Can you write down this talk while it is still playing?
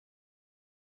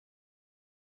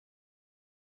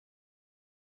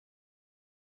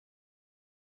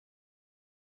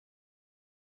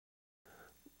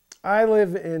I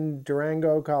live in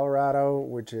Durango, Colorado,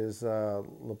 which is La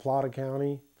Plata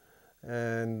County,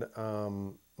 and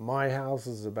my house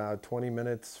is about 20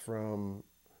 minutes from,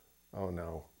 oh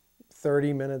no,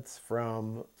 30 minutes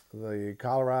from the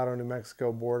Colorado-New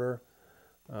Mexico border.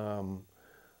 Um,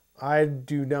 I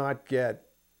do not get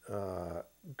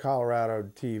Colorado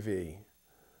TV.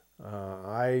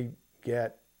 I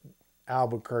get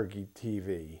Albuquerque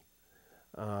TV.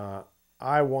 Uh,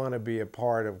 I want to be a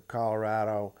part of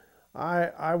Colorado.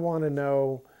 I want to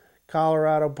know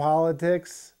Colorado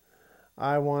politics.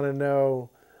 I want to know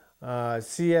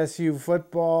CSU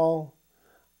football.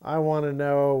 I want to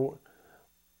know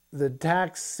the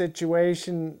tax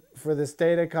situation for the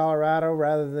state of Colorado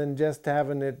rather than just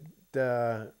having it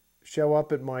show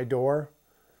up at my door.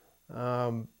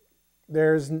 Um,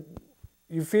 there's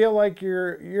you feel like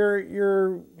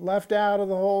you're left out of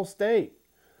the whole state.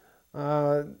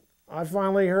 Uh, I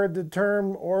finally heard the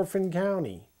term orphan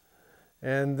county,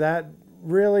 and that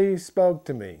really spoke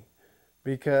to me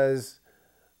because,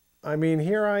 I mean,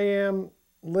 here I am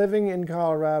living in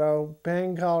Colorado,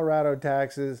 paying Colorado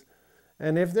taxes,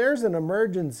 and if there's an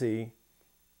emergency,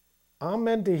 I'm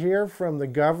meant to hear from the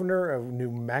governor of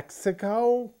New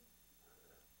Mexico?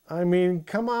 I mean,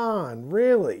 come on,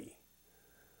 really?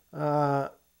 Uh,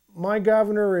 my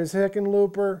governor is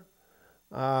Hickenlooper.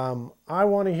 I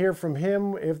want to hear from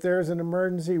him if there's an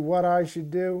emergency, what I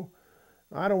should do.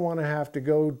 I don't want to have to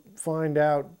go find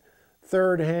out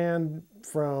third hand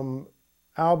from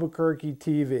Albuquerque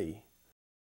TV.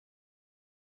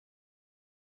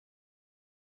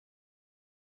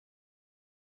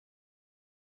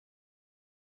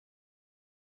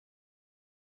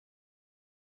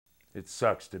 It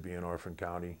sucks to be an orphan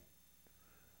county.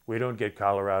 We don't get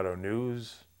Colorado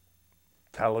news,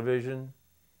 television,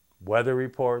 weather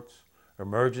reports,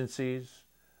 emergencies,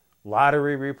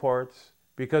 lottery reports,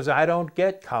 because I don't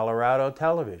get Colorado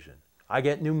television. I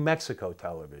get New Mexico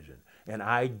television. And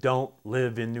I don't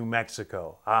live in New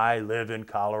Mexico. I live in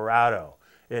Colorado.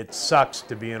 It sucks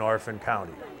to be an orphan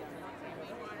county.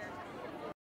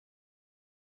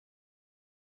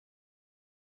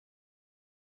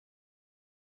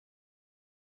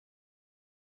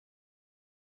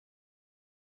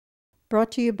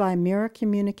 Brought to you by Mira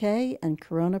Communique and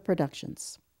Corona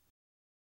Productions.